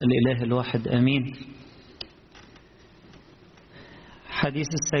الإله الواحد آمين. حديث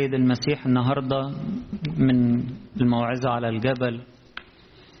السيد المسيح النهاردة من الموعظة على الجبل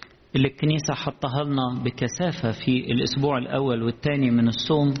اللي الكنيسة حطها لنا بكثافة في الأسبوع الأول والثاني من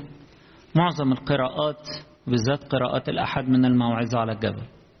الصوم. معظم القراءات بالذات قراءات الأحد من الموعظة على الجبل.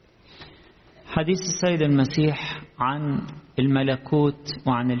 حديث السيد المسيح عن الملكوت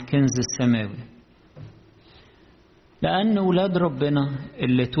وعن الكنز السماوي، لأن أولاد ربنا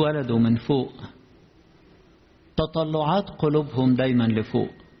اللي اتولدوا من فوق تطلعات قلوبهم دايما لفوق،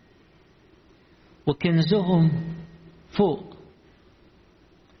 وكنزهم فوق.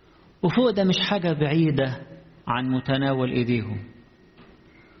 وفوق ده مش حاجة بعيدة عن متناول إيديهم،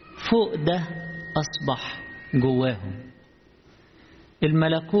 فوق ده أصبح جواهم.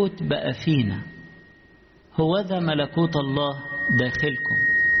 الملكوت بقى فينا، هو ذا ملكوت الله داخلكم.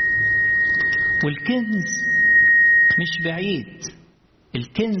 والكنز مش بعيد،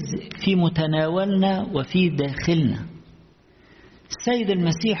 الكنز في متناولنا وفي داخلنا. السيد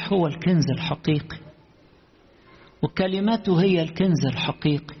المسيح هو الكنز الحقيقي، وكلماته هي الكنز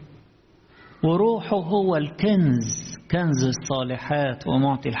الحقيقي، وروحه هو الكنز، كنز الصالحات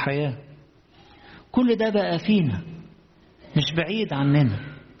ومعطي الحياة. كل ده بقى فينا، مش بعيد عننا،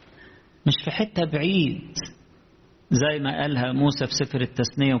 مش في حتة بعيد زي ما قالها موسى في سفر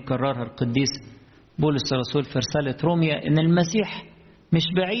التثنية وكررها القديس بولس الرسول في رسالة روميا، إن المسيح مش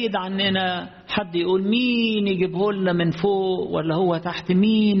بعيد عننا. حد يقول مين يجيبه لنا من فوق ولا هو تحت،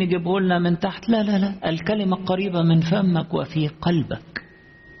 مين يجيبه لنا من تحت؟ لا لا لا، الكلمة قريبة من فمك وفي قلبك.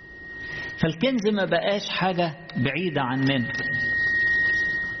 فالكنز ما بقاش حاجة بعيدة عننا.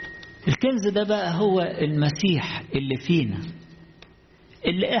 الكنز ده بقى هو المسيح اللي فينا،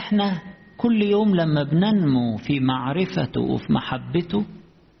 اللي احنا كل يوم لما بننمو في معرفته وفي محبته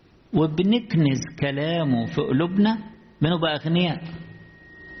وبنكنز كلامه في قلوبنا بنبقى أغنياء.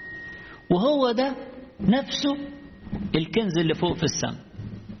 وهو ده نفسه الكنز اللي فوق في السماء.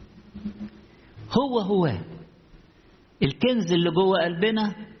 هو الكنز اللي جوه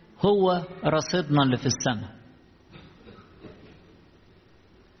قلبنا، هو رصيدنا اللي في السماء.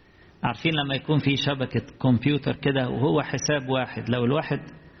 عارفين لما يكون في شبكة كمبيوتر كده وهو حساب واحد، لو الواحد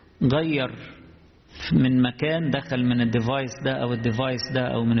غير من مكان، دخل من الديفايس ده أو الديفايس ده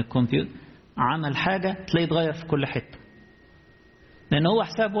أو من الكمبيوتر، عمل حاجة تلاقيه اتغير في كل حتة، لأن هو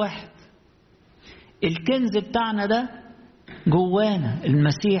حساب واحد. الكنز بتاعنا ده جوانا،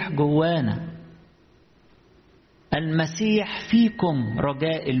 المسيح جوانا. المسيح فيكم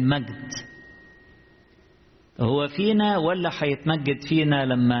رجاء المجد. هو فينا ولا هيتمجد فينا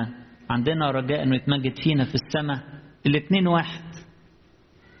لما عندنا رجاء انه يتمجد فينا في السماء؟ الاتنين واحد.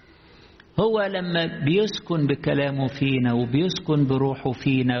 هو لما بيسكن بكلامه فينا وبيسكن بروحه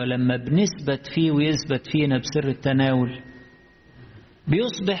فينا، ولما بنثبت فيه ويثبت فينا بسر التناول،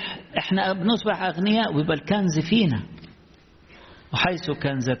 احنا بنصبح اغنياء، ويبقى الكنز فينا. وحيث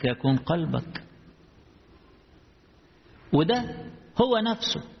كنزك يكون قلبك. وده هو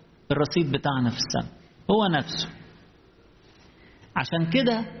نفسه الرصيد بتاعنا في السماء، هو نفسه. عشان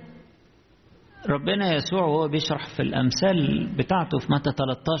كده ربنا يسوع وهو بيشرح في الأمثال بتاعته في متى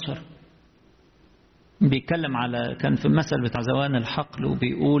 13 بيتكلم على، كان في المثل بتاع زوان الحقل،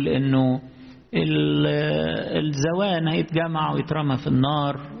 وبيقول انه الزوان هيتجمع ويترمى في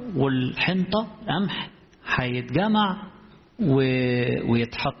النار، والحنطة القمح هيتجمع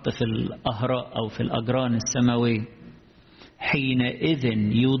ويتحط في الأهراء أو في الأجران السماوية. حينئذ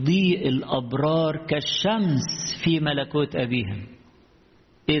يضيء الأبرار كالشمس في ملكوت أبيهم.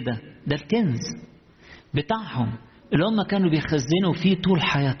 إيه ده؟ ده الكنز بتاعهم اللي هم كانوا بيخزنوا فيه طول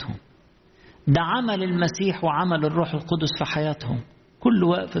حياتهم. ده عمل المسيح وعمل الروح القدس في حياتهم. كل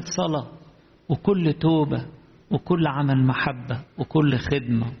وقفة صلاة وكل توبة وكل عمل محبة وكل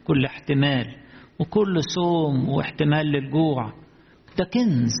خدمة وكل احتمال وكل صوم واحتمال للجوع. ده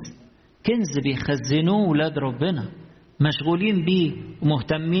كنز بيخزنوه ولاد ربنا، مشغولين بيه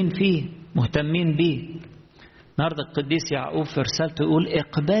ومهتمين فيه، مهتمين بيه. النهارده القديس يعقوب في رسالته يقول: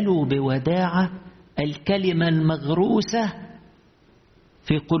 اقبلوا بوداعة الكلمة المغروسة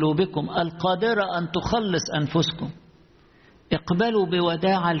في قلوبكم القادرة أن تخلص أنفسكم. اقبلوا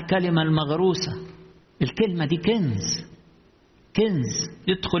بوداعة الكلمة المغروسة. الكلمة دي كنز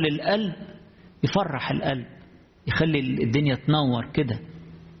يدخل القلب، يفرح القلب، يخلي الدنيا تنور كده.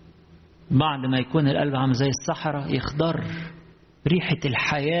 بعد ما يكون القلب عامل زي الصحراء يخضر، ريحة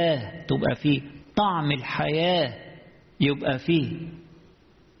الحياة تبقى فيه، طعم الحياة يبقى فيه.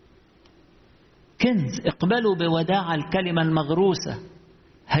 كنز. اقبلوا بوداع الكلمة المغروسة.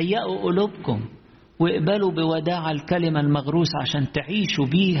 هيئوا قلوبكم واقبلوا بوداع الكلمة المغروسة عشان تعيشوا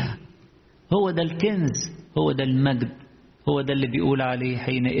بيها. هو ده الكنز، هو ده المجد، هو ده اللي بيقول عليه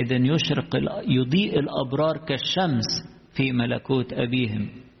حينئذ يضيء الأبرار كالشمس في ملكوت أبيهم.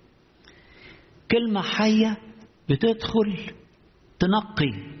 كلمة حية بتدخل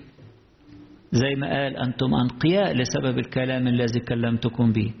تنقي، زي ما قال أنتم أنقياء لسبب الكلام الذي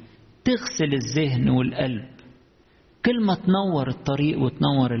كلمتكم به، تغسل الذهن والقلب. كلمة تنور الطريق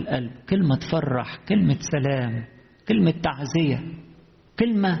وتنور القلب، كلمة تفرح، كلمة سلام، كلمة تعزية،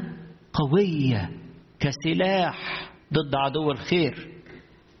 كلمة قوية كسلاح ضد عدو الخير.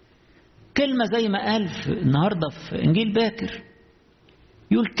 كلمة زي ما قال النهاردة في إنجيل باكر،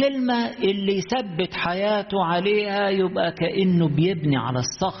 يقول كلمة اللي يثبت حياته عليها يبقى كأنه بيبني على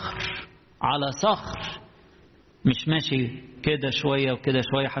الصخر، على صخر، مش ماشي كده شوية وكده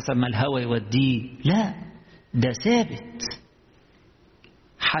شوية حسب ما الهوى يوديه، لا ده ثابت،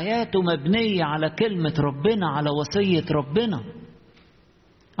 حياته مبنية على كلمة ربنا، على وصية ربنا،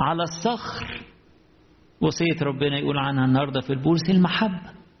 على الصخر. وصية ربنا يقول عنها النهاردة في البولس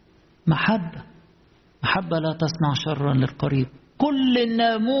المحبة، محبة لا تصنع شرا للقريب. كل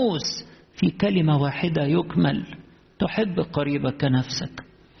الناموس في كلمة واحدة يكمل، تحب قريبك كنفسك.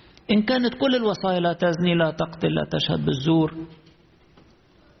 إن كانت كل الوصايا لا تزني، لا تقتل، لا تشهد بالزور،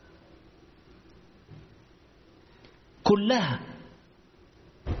 كلها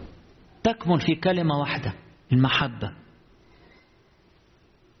تكمل في كلمة واحدة، المحبة.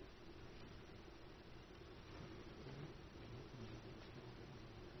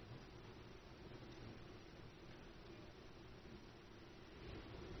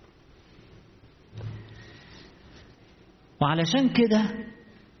 وعلشان كده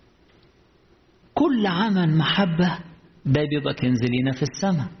كل عمل محبة ده بيبقى كنز لينا في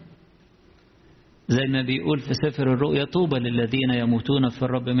السماء، زي ما بيقول في سفر الرؤيا طوبى للذين يموتون في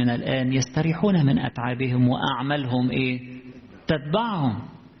الرب من الآن يستريحون من أتعابهم وأعمالهم تتبعهم.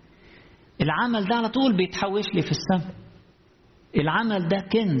 العمل ده على طول بيتحوش لي في السماء. العمل ده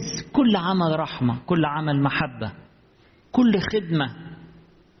كنز، كل عمل رحمة، كل عمل محبة، كل خدمة،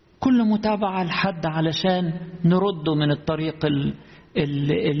 كل متابعة لحد علشان نرده من الطريق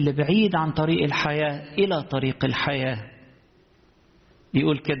اللي بعيد عن طريق الحياة إلى طريق الحياة.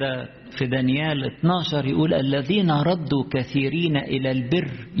 يقول كده في دانيال 12، يقول الذين ردوا كثيرين إلى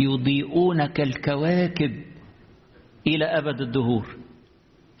البر يضيئون كالكواكب إلى أبد الدهور.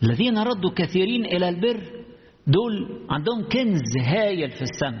 الذين ردوا كثيرين إلى البر دول عندهم كنز هايل في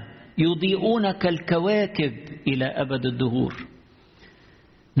السماء، يضيئون كالكواكب إلى أبد الدهور.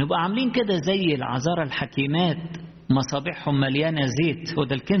 نبقى عاملين كده زي العذارى الحكيمات، مصابيحهم مليانة زيت، هو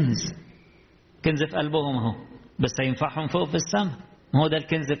ده الكنز، كنز في قلبهم اهو، بس هينفعهم فوق في السماء، هو ده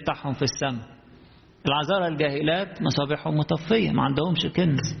الكنز بتاعهم في السماء. العذارى الجاهلات مصابيحهم مطفية، ما عندهمش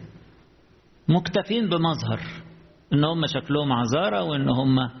كنز، مكتفين بمظهر ان هم شكلهم عذارى وان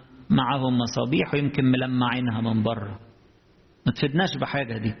هم معهم مصابيح ويمكن ملمعينها من بره، ما تفيدناش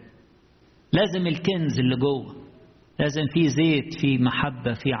بحاجة دي. لازم الكنز اللي جوه، لازم فيه زيت، فيه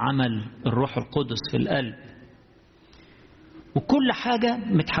محبة، فيه عمل الروح القدس في القلب. وكل حاجة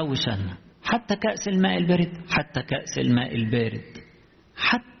متحوشة لنا، حتى كأس الماء البارد، حتى كأس الماء البارد،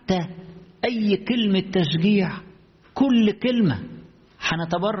 حتى أي كلمة تشجيع، كل كلمة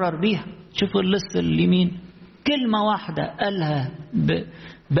هنتبرر بيها. شوفوا اللص اليمين، كلمة واحدة قالها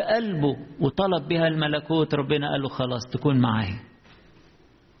بقلبه وطلب بها الملكوت، ربنا قال له خلاص تكون معايا،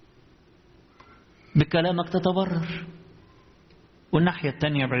 بكلامك تتبرر. والناحية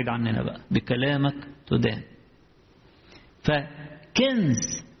التانية بعيد عننا بقى، بكلامك تدان.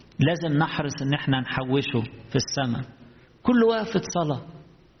 فكنز لازم نحرص ان احنا نحوشه في السماء. كل وقفة صلاة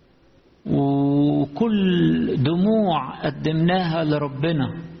وكل دموع قدمناها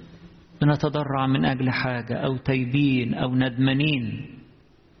لربنا بنتضرع من أجل حاجة أو تايبين أو ندمانين.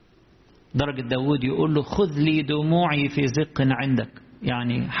 درجة داود يقول له خذ لي دموعي في زق عندك،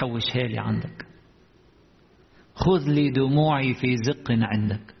 يعني حوشها لي عندك، خذ لي دموعي في زق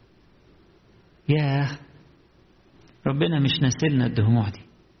عندك. ياه، ربنا مش ناسلنا الدموع دي،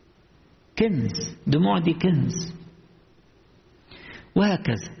 كنز، دموع دي كنز.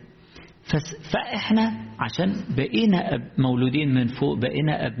 وهكذا. فإحنا عشان بقينا مولودين من فوق،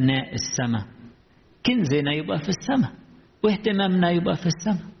 بقينا أبناء السماء، كنزنا يبقى في السماء واهتمامنا يبقى في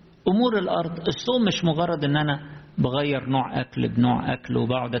السماء. أمور الأرض، الصوم مش مجرد أن أنا بغير نوع أكل بنوع أكل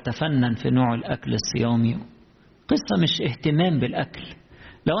وبقعد أتفنن في نوع الأكل الصيامي. قصة مش اهتمام بالأكل.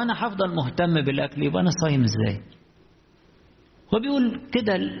 لو أنا هفضل مهتم بالأكل يبقى أنا صايم إزاي؟ هو بيقول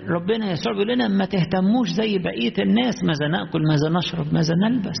كده ربنا يسوع بيقول لنا ما تهتموش زي بقية الناس، ماذا نأكل، ماذا نشرب، ماذا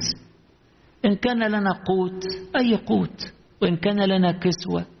نلبس. إن كان لنا قوت أي قوت، وإن كان لنا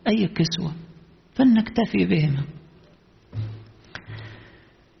كسوة أي كسوة، فلنكتفي بهما.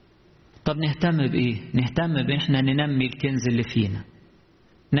 طب نهتم بإيه؟ نهتم بإحنا ننمي الكنز اللي فينا،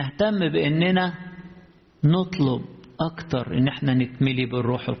 نهتم بإننا نطلب أكتر إن إحنا نتملي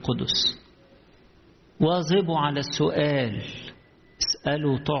بالروح القدس. واظبوا على السؤال،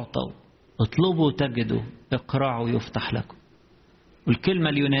 اسألوا تعطوا، اطلبوا تجدوا، اقرعوا يفتح لكم. والكلمة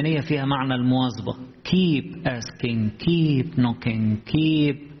اليونانية فيها معنى المواظبة، keep asking, keep knocking,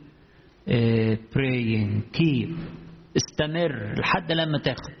 keep praying, keep. استمر لحد لما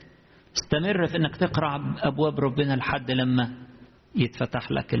تاخد، استمر في انك تقرع ابواب ربنا لحد لما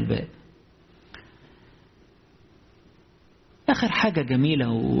يتفتح لك الباب. اخر حاجة جميلة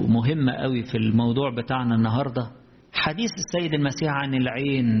ومهمة قوي في الموضوع بتاعنا النهاردة، حديث السيد المسيح عن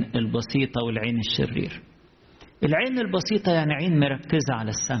العين البسيطة والعين الشرير. العين البسيطة يعني عين مركزة على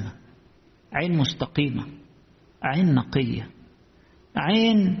السماء، عين مستقيمة، عين نقية،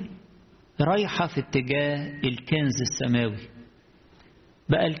 عين رايحة في اتجاه الكنز السماوي.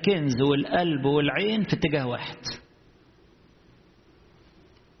 بقى الكنز والقلب والعين في اتجاه واحد.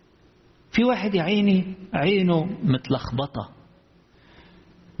 في واحد يا عيني عينه متلخبطة،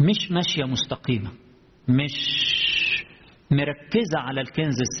 مش ماشية مستقيمة، مش مركزة على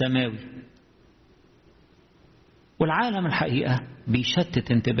الكنز السماوي. والعالم الحقيقة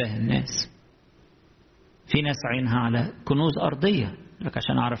بيشتت انتباه الناس. في ناس عينها على كنوز أرضية، لك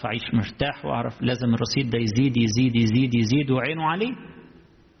عشان أعرف أعيش مرتاح وأعرف لازم الرصيد ده يزيد يزيد يزيد يزيد، وعينه عليه.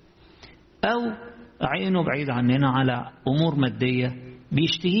 أو عينه بعيد عننا على أمور مادية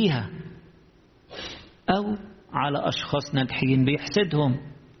بيشتهيها، أو على أشخاص ناجحين بيحسدهم.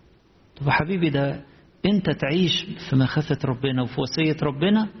 طب حبيبي، ده أنت تعيش في مخافة ربنا وفي وصية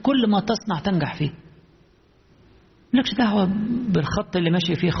ربنا، كل ما تصنع تنجح فيه. مالكش دعوة بالخط اللي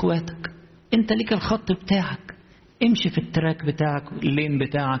ماشي فيه اخواتك، انت ليك الخط بتاعك، امشي في التراك بتاعك، اللين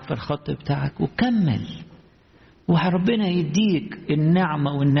بتاعك، في الخط بتاعك وكمل، وربنا يديك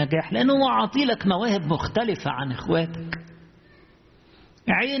النعمة والنجاح، لأنه هو عطيلك مواهب مختلفة عن اخواتك.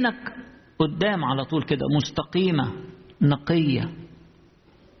 عينك قدام على طول كده، مستقيمة نقية،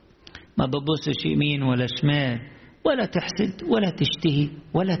 ما ببصش يمين ولا شمال، ولا تحسد ولا تشتهي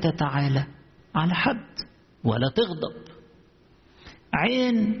ولا تتعالى على حد ولا تغضب.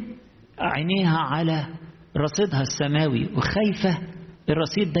 عينيها على رصيدها السماوي وخايفة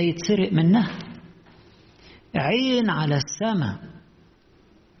الرصيد ده يتسرق منها. عين على السماء،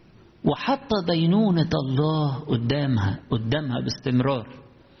 وحتى دينونة الله قدامها باستمرار،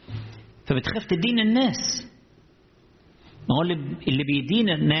 فبتخاف تدين الناس. ما هو اللي بيدين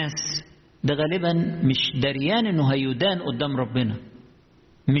الناس ده غالبا مش دريان انه هيدان قدام ربنا،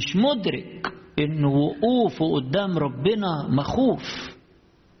 مش مدرك إن وقوفه قدام ربنا مخوف،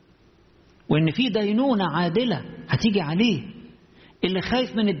 وإن في دينونة عادلة هتيجي عليه. اللي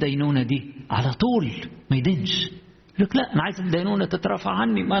خايف من الدينونة دي على طول ما يدينش، يقول لك لا، أنا عايز الدينونة تترفع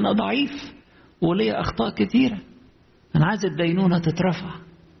عني، ما أنا ضعيف ولي أخطاء كثيرة، أنا عايز الدينونة تترفع.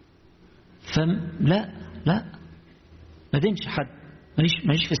 فلا ما دينش حد،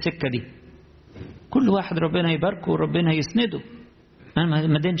 ماليش في السكة دي. كل واحد ربنا يباركه وربنا يسنده، أنا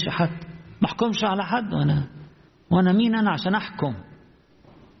ما دينش حد، ما احكمش على حد. وانا مين انا عشان احكم؟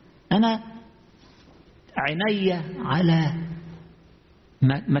 انا عيني على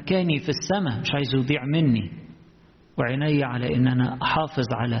مكاني في السماء، مش عايز يضيع مني، وعيني على ان انا احافظ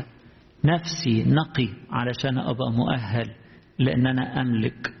على نفسي نقي علشان ابقى مؤهل لان انا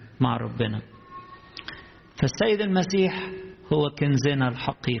املك مع ربنا. فالسيد المسيح هو كنزنا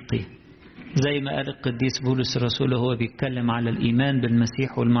الحقيقي، زي ما قال القديس بولس الرسول وهو بيتكلم على الإيمان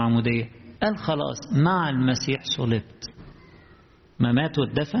بالمسيح والمعمودية، قال خلاص مع المسيح صلبت، ما مات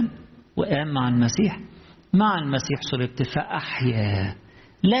واتدفن وقام مع المسيح، مع المسيح صلبت فأحيا،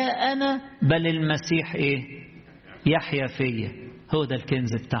 لا أنا بل المسيح يحيا فيا. هو ده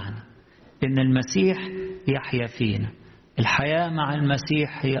الكنز بتاعنا، إن المسيح يحيا فينا. الحياة مع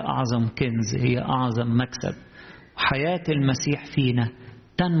المسيح هي أعظم كنز، هي أعظم مكسب. حياة المسيح فينا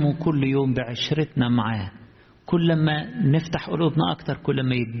تنمو كل يوم بعشرتنا معاه. كل ما نفتح قلوبنا أكتر كل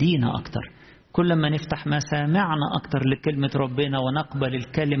ما يدينا أكتر، كل ما نفتح مسامعنا أكتر لكلمة ربنا ونقبل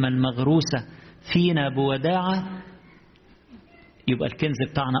الكلمة المغروسة فينا بوداعة، يبقى الكنز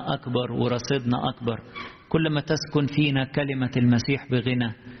بتاعنا أكبر ورصيدنا أكبر. كل ما تسكن فينا كلمة المسيح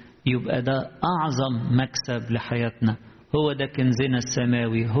بغنى، يبقى ده أعظم مكسب لحياتنا. هو ده كنزنا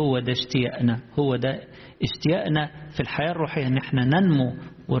السماوي، هو ده اشتياقنا، هو ده اشتياقنا في الحياة الروحية، ان احنا ننمو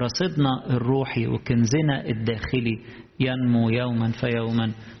ورصيدنا الروحي وكنزنا الداخلي ينمو يوما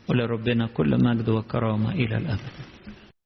فيوما. ولربنا كل مجد وكرامة إلى الأبد.